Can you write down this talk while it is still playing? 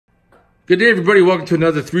Good day, everybody. Welcome to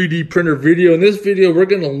another 3D printer video. In this video, we're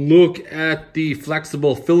going to look at the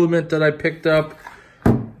flexible filament that I picked up.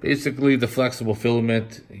 Basically, the flexible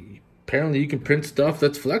filament. Apparently, you can print stuff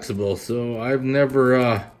that's flexible. So I've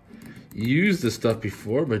never used this stuff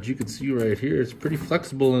before, but you can see right here, it's pretty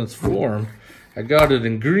flexible in its form. I got it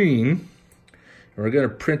in green, and we're going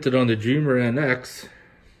to print it on the Dreamer NX.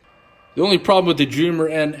 The only problem with the Dreamer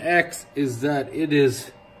NX is that it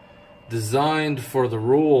is designed for the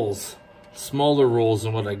rolls, smaller rolls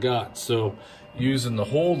than what I got. So using the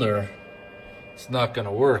holder, it's not going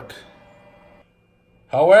to work.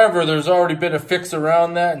 However, there's already been a fix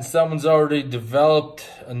around that, and someone's already developed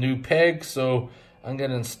a new peg. So I'm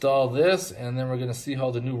going to install this, and then we're going to see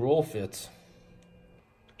how the new roll fits.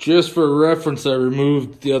 Just for reference, I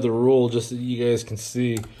removed the other roll just so you guys can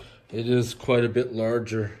see it is quite a bit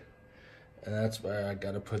larger. And that's why I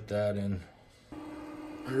got to put that in.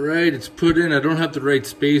 Alright, it's put in. I don't have the right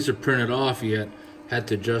space or print it off yet. Had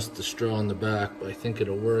to adjust the straw on the back, but I think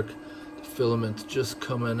it'll work. The filament's just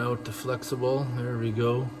coming out, the flexible. There we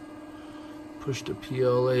go. Push the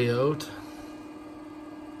PLA out.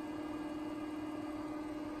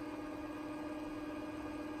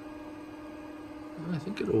 I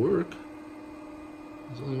think it'll work.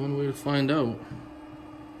 There's only one way to find out.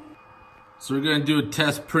 So we're going to do a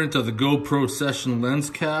test print of the GoPro Session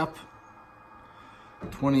lens cap.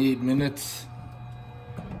 28 minutes.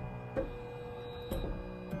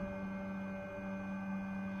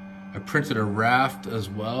 I printed a raft as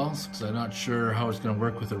well, because I'm not sure how it's going to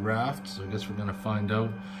work with a raft, so I guess we're going to find out.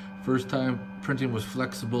 First time printing with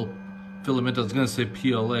flexible filament. I was going to say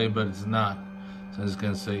PLA, but it's not. So I'm just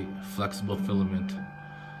going to say flexible filament.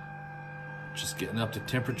 Just getting up to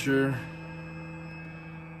temperature.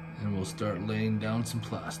 And we'll start laying down some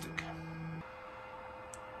plastic.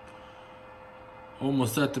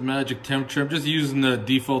 Almost at the magic temperature. I'm just using the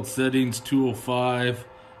default settings, 205,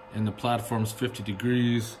 and the platform's 50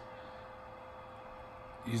 degrees.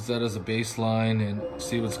 Use that as a baseline and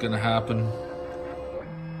see what's gonna happen.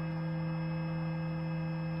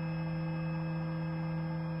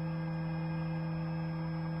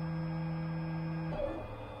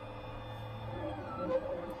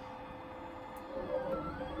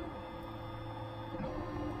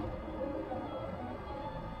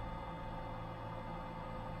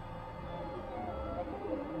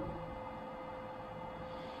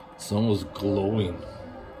 It's almost glowing.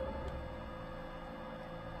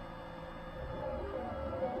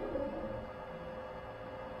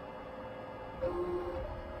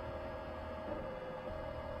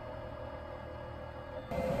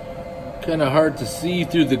 Kind of hard to see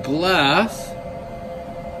through the glass,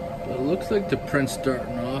 but it looks like the print's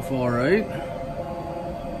starting off all right.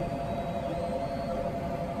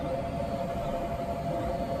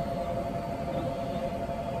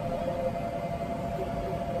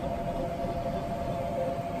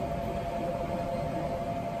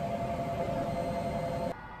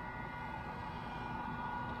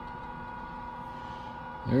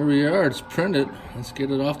 There we are, it's printed. Let's get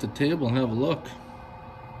it off the table and have a look.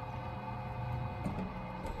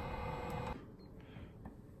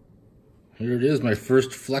 Here it is, my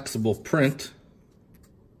first flexible print.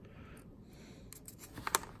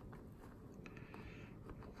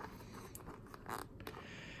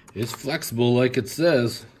 It's flexible like it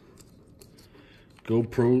says.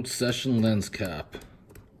 GoPro Session lens cap.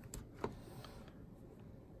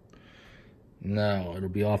 Now it'll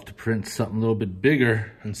be off to print something a little bit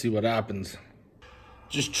bigger and see what happens.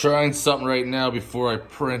 Just trying something right now before I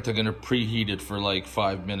print. I'm gonna preheat it for like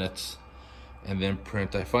 5 minutes and then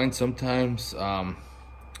print. I find sometimes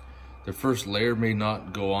the first layer may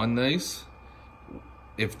not go on nice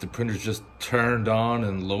if the printer's just turned on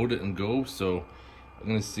and load it and go. So I'm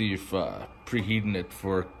gonna see if preheating it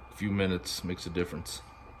for a few minutes makes a difference.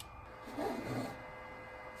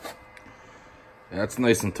 That's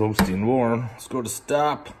nice and toasty and warm. Let's go to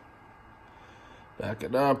stop. Back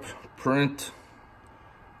it up. Print.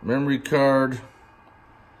 Memory card.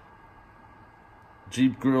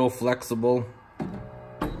 Jeep grill flexible.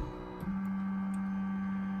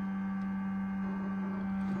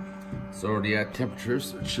 It's already at temperature,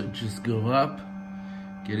 so it should just go up.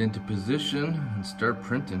 Get into position and start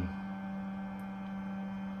printing.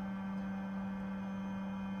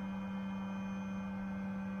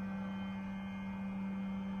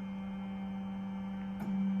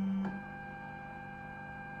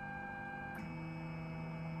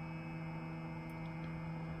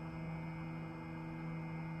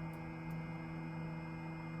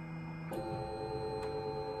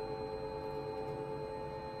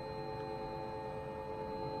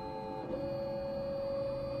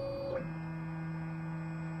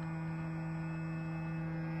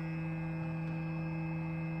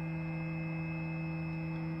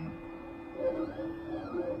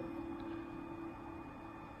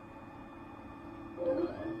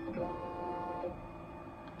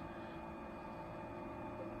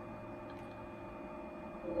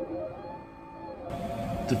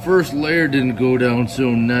 The first layer didn't go down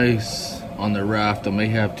so nice on the raft. I may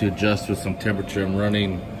have to adjust with some temperature. I'm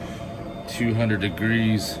running 200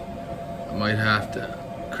 degrees. I might have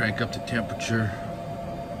to crank up the temperature.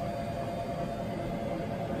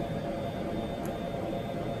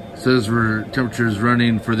 It says temperature is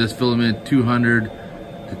running for this filament 200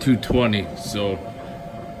 to 220. So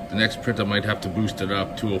the next print I might have to boost it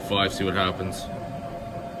up 205, see what happens.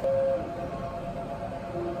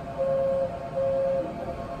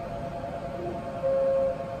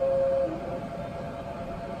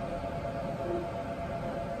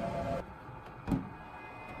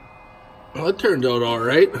 Well, it turned out all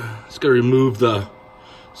right. Just gotta remove the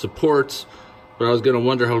supports, but I was gonna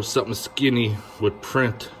wonder how something skinny would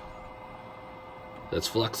print that's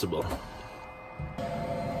flexible.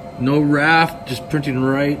 No raft, just printing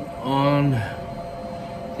right on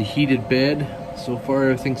the heated bed. So far,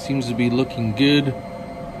 everything seems to be looking good.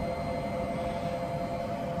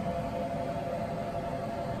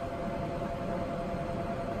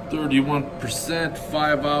 %,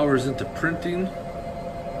 5 hours into printing.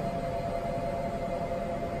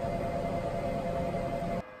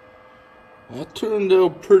 That turned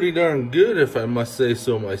out pretty darn good, if I must say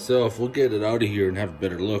so myself. We'll get it out of here and have a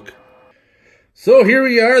better look. So here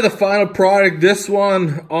we are, the final product. This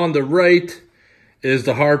one on the right is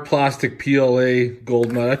the hard plastic PLA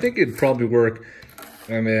gold nut. I think it'd probably work.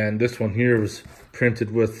 And then this one here was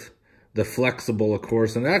printed with the flexible, of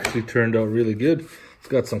course, and it actually turned out really good. It's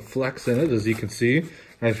got some flex in it, as you can see.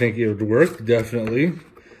 I think it would work, definitely.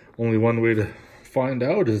 Only one way to find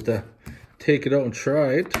out is to take it out and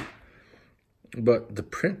try it. But the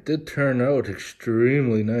print did turn out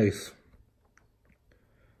extremely nice.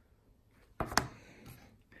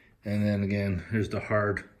 And then again, here's the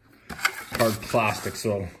hard plastic.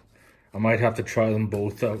 So I might have to try them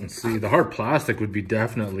both out and see. The hard plastic would be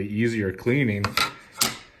definitely easier cleaning.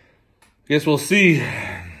 Guess we'll see.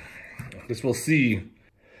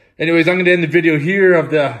 Anyways, I'm going to end the video here of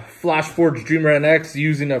the FlashForge Dreamer NX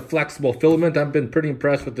using a flexible filament. I've been pretty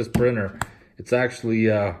impressed with this printer. It's actually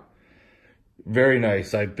very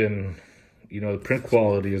nice. The print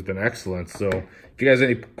quality has been excellent. So if you guys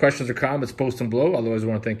have any questions or comments, post them below. Otherwise, I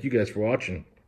want to thank you guys for watching.